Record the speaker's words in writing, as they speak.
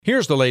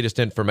Here's the latest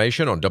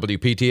information on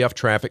WPTF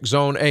Traffic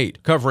Zone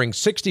 8, covering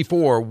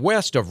 64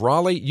 west of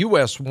Raleigh,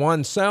 US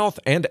 1 south,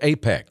 and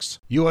Apex.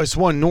 US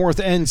 1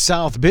 north and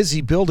south, busy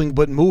building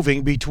but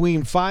moving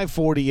between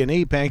 540 in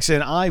Apex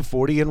and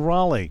I-40 in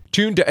Raleigh.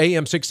 Tune to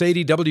AM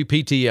 680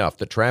 WPTF,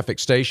 the traffic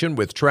station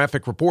with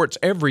traffic reports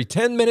every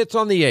 10 minutes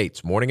on the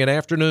 8s, morning and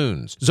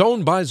afternoons.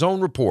 Zone-by-zone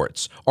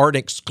reports are an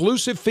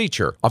exclusive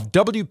feature of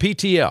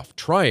WPTF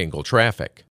Triangle Traffic.